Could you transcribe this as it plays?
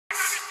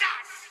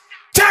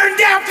Turn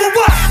down for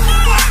what?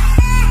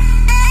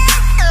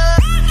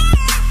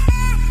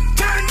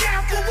 Turn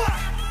down for what?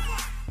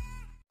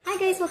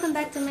 Hi guys, welcome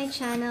back to my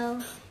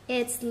channel.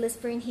 It's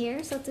Lisburn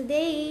here. So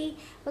today,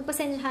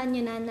 pagpasensyahan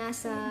nyo na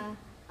nasa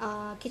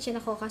kitchen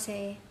ako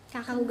kasi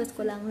kakahugas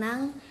ko lang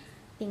ng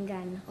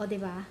pinggan. O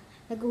diba?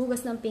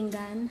 Naghuhugas ng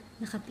pinggan,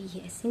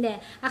 nakapihis. Hindi.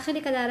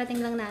 Actually, kadarating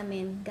lang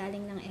namin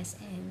galing ng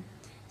SM.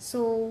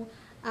 So,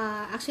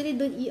 actually,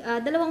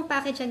 dalawang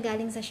package ang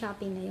galing sa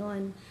Shopee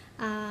ngayon.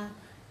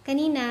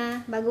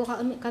 Kanina, bago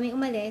kami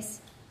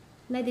umalis,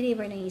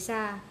 na-deliver ng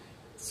isa.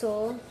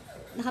 So,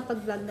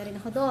 nakapag-vlog na rin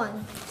ako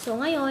doon.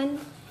 So, ngayon,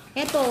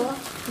 eto,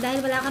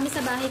 dahil wala kami sa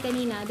bahay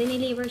kanina,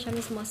 dineliver siya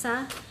mismo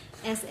sa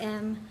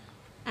SM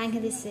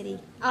Angeles City.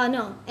 Oh,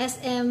 no.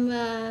 SM,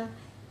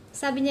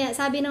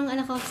 sabi nung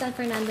anak ko, San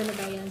Fernando na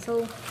daw yan.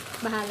 So,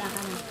 bahala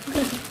ka na.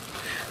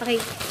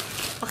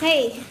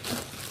 Okay.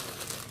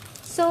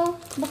 So,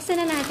 buksan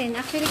na natin.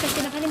 Actually,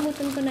 kasi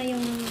nakalimutan ko na yung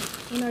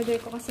in-order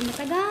ko kasi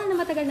matagal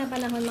na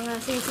panahon.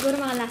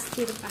 Siguro mga last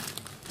year pa.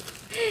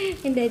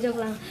 Hindi, joke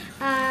lang.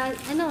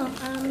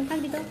 Tag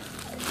dito?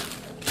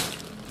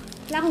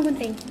 Wala akong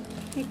gunting.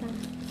 Wait lang.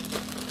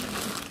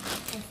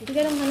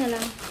 Tigalong ko na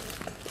lang.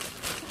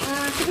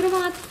 Siguro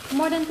mga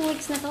more than 2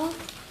 weeks na to.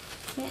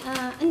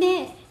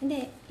 Hindi.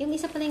 Yung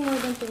isa pala yung more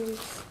than 2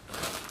 weeks.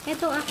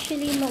 Ito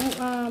actually,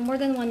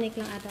 more than 1 week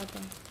lang ata to.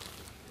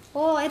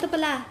 Oh, ito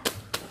pala.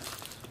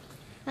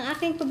 Ang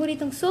aking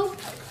paboritong soap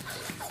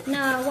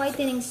na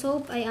whitening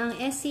soap ay ang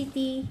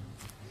SCT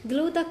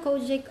Gluta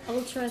Kojic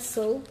Ultra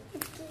Soap.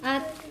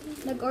 At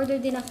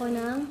nag-order din ako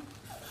ng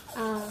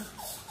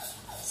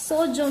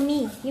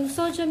Sojomi. Yung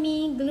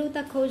Sojomi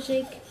Gluta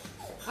Kojic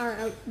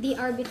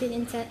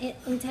Dearbitin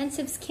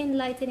Intensive Skin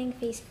Lightening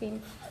Face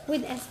Cream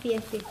with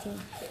SPF 15.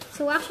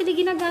 So actually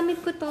ginagamit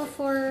ko to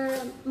for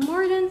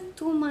more than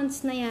 2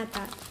 months na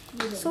yata.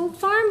 So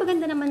far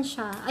maganda naman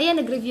siya. Ayan,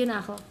 nag-review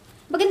na ako.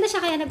 Maganda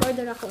siya kaya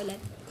nag-order ako ulit.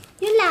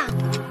 Yun lang.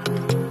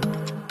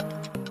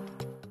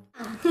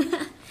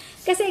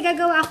 Kasi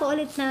gagawa ako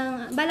ulit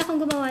ng, bala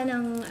kong gumawa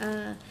ng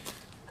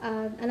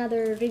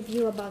another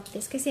review about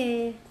this.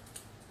 Kasi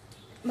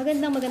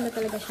maganda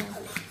talaga siya.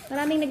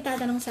 Maraming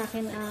nagtatanong sa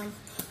akin,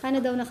 paano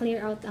daw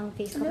na-clear out ang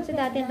face ko. Kasi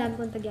dati ang dami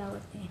kong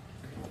tagyawat eh.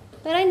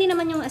 Pero hindi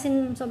naman yung as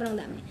in sobrang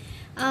dami.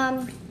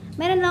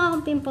 Meron lang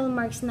akong pimple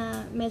marks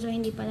na medyo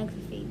hindi pa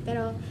nag-fade.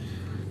 Pero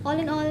all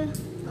in all,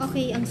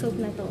 okay ang soap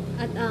na to.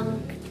 At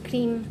ang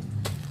cream,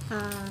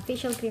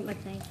 facial cream at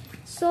night.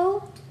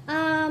 So,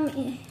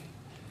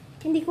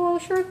 hindi ko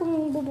sure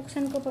kung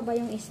bubuksan ko pa ba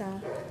yung isa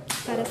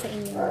para sa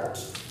inyo.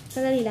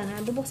 Sadali lang ha.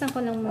 Bubuksan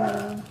ko lang muna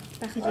yung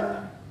packaging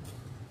niya.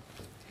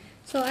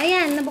 So,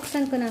 ayan.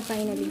 Nabuksan ko na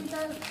finally.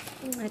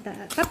 At,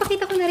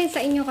 papakita ko na rin sa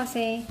inyo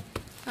kasi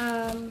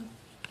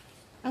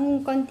ang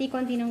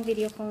konti-konti ng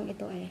video kong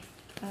ito eh.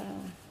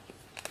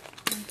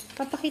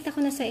 Papakita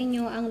ko na sa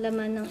inyo ang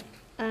laman ng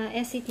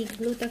SCT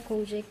Gluta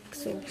Kojic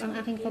soap. Ang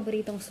aking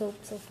paboritong soap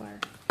so far.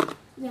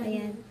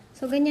 Ayan.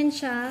 So, ganyan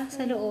siya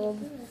sa loob.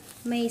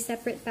 May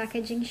separate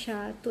packaging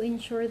siya to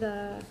ensure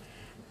the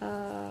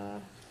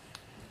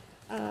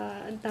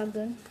ang tawag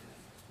dun?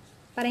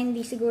 Para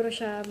hindi siguro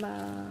siya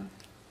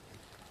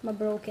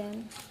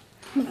ma-broken.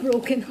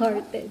 Ma-broken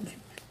hearted.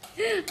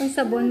 Ang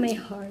sabon may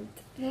heart.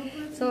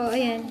 So,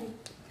 ayan.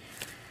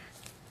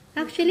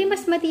 Actually,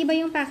 mas matibay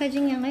yung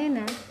packaging niya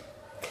ngayon, ha.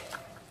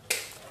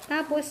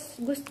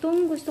 Tapos,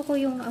 gusto ko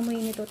yung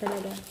amoy nito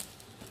talaga.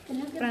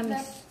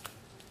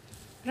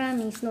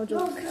 Promise, no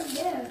joke.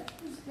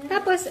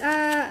 Tapos,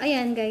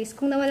 ayan guys,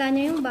 kung nawala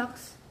niya yung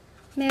box,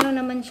 meron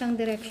naman siyang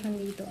direction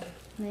dito.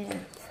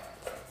 Ayan.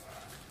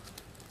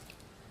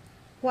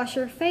 Wash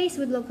your face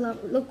with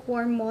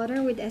lukewarm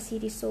water with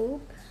SCT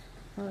soap.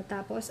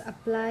 Tapos,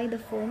 apply the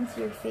foam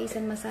to your face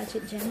and massage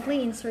it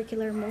gently in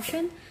circular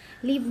motion.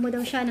 Leave mo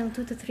daw siya ng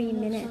 2 to 3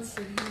 minutes.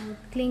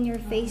 Clean your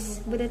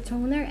face with a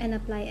toner and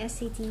apply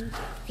SCT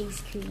face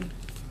cream.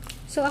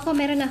 So, ako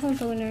meron na akong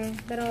toner.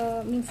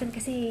 Pero, minsan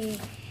kasi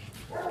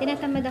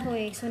tinatamad ako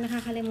eh. So,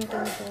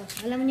 nakakalimutan ko.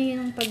 Alam niyo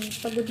yung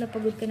pagod na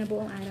pagod ka na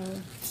buong araw.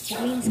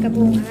 Nag-cleans ka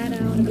buong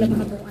araw. Naglaba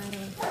ka buong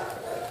araw.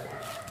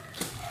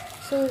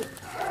 So,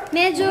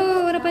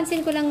 medyo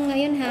napansin ko lang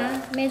ngayon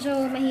ha.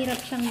 Medyo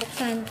mahirap siyang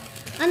buksan.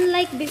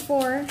 Unlike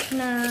before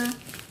na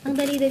ang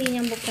dali-dali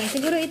niyang buksan.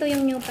 Siguro ito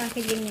yung new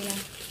packaging nila.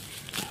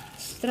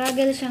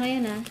 Struggle siya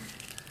ngayon ha.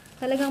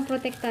 Talagang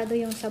protektado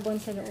yung sabon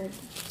sa loob.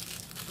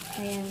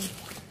 Ayan.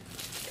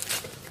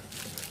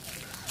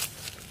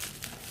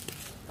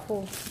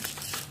 Oh.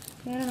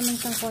 Meron naman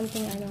siyang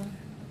konting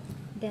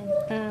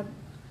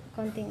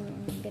konting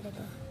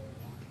ganito.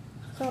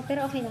 So,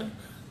 pero okay lang.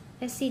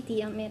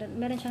 SCT ang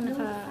meron siyang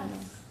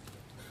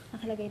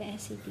nakalagay na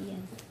SCT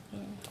yan.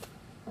 Ayan.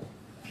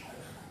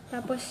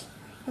 Tapos,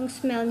 yung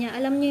smell niya,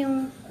 alam niyo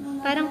yung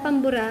parang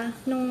pambura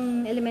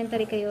nung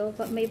elementary kayo,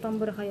 may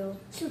pambura kayo.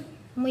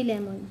 Amoy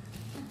lemon.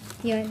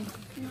 Yun.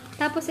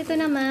 Tapos ito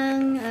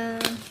namang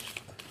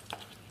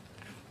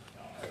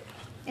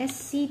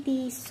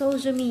SCT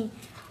Sojomi.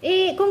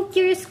 Kung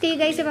curious kayo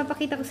guys,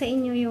 ipapakita ko sa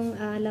inyo yung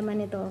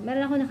laman nito.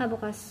 Meron ako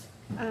nakabukas.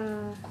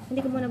 Hindi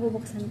ko muna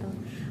bubuksan to.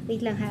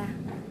 Wait lang ha.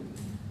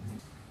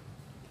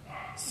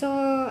 So,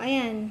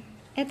 ayan.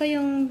 Ito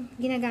yung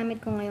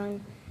ginagamit ko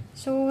ngayon.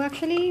 So,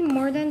 actually,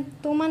 more than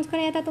 2 months ko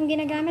na yata itong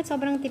ginagamit.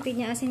 Sobrang tipid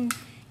niya. As in,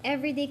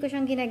 everyday ko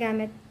siyang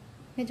ginagamit.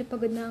 Medyo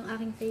pagod na ang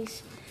aking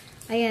face.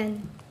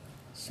 Ayan.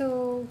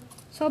 So,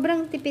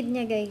 sobrang tipid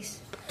niya,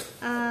 guys.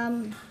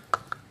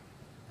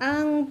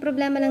 Ang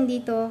problema lang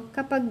dito,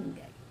 kapag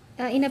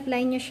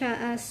in-apply nyo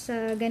siya as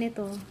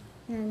ganito,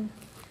 ayan,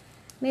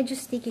 medyo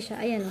sticky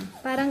siya. Ayan, oh.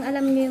 Parang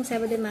alam niyo yung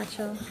Sebo de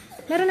Macho.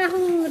 Meron na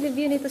akong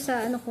review nito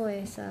sa ano ko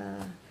sa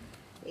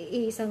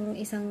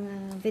isang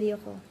video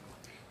ko.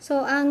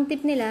 So, ang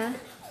tip nila,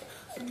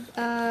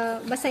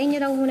 basahin nyo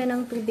lang muna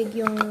ng tubig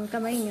yung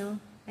kamay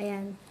nyo.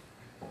 Ayan.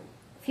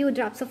 Few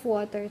drops of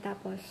water.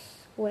 Tapos,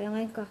 kuha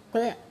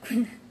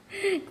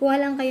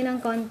lang kayo ng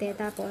konti.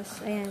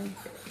 Tapos, ayan.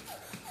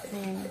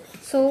 Ayan.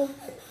 So,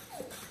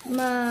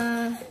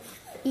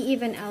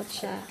 i-even out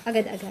siya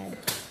agad-agad.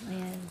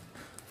 Ayan.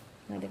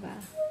 Diba?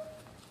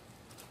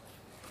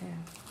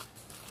 Ayan.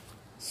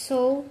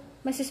 So,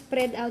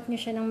 mas-spread out nyo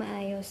siya ng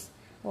maayos.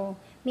 O,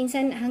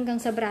 minsan hanggang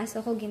sa braso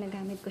ko,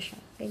 ginagamit ko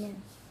siya. Ganyan.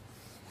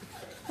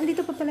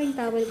 Andito pa pala yung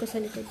towel ko sa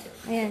likod.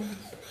 Ayan.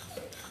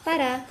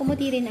 Para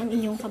pumutirin ang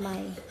inyong kamay.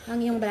 Ang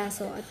inyong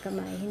braso at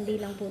kamay. Hindi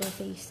lang puro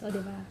face. O,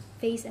 diba?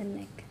 Face and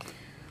neck.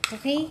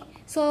 Okay?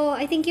 So,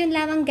 I think yun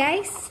lamang,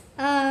 guys.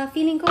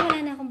 Feeling ko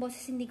wala na akong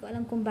boses. Hindi ko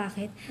alam kung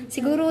bakit.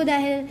 Siguro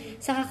dahil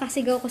sa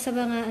kakasigaw ko sa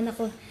mga anak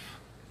ko.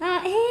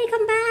 Hey,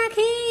 come back!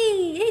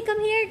 Hey! Hey, come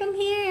here! Come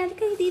here!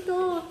 Halika kayo dito!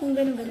 Kung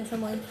ganun-ganun sa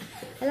mall.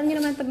 Alam niyo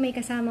naman, pag may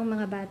kasamang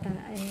mga bata,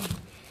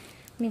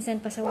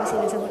 minsan pasawa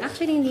sila sa mall.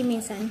 Actually, hindi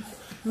minsan.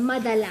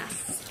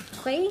 Madalas.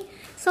 Okay?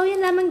 So,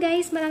 yan lamang,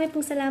 guys. Marami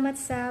pong salamat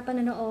sa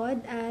panonood.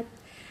 At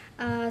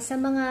sa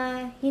mga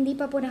hindi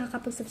pa po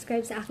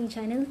nakakapag-subscribe sa aking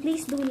channel,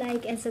 please do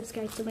like and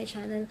subscribe to my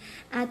channel.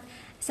 At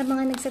sa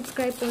mga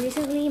nag-subscribe po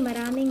recently,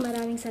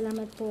 maraming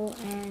salamat po.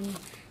 And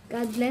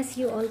God bless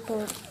you all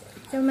po.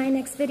 Till my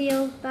next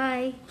video.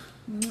 Bye!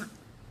 Mwah.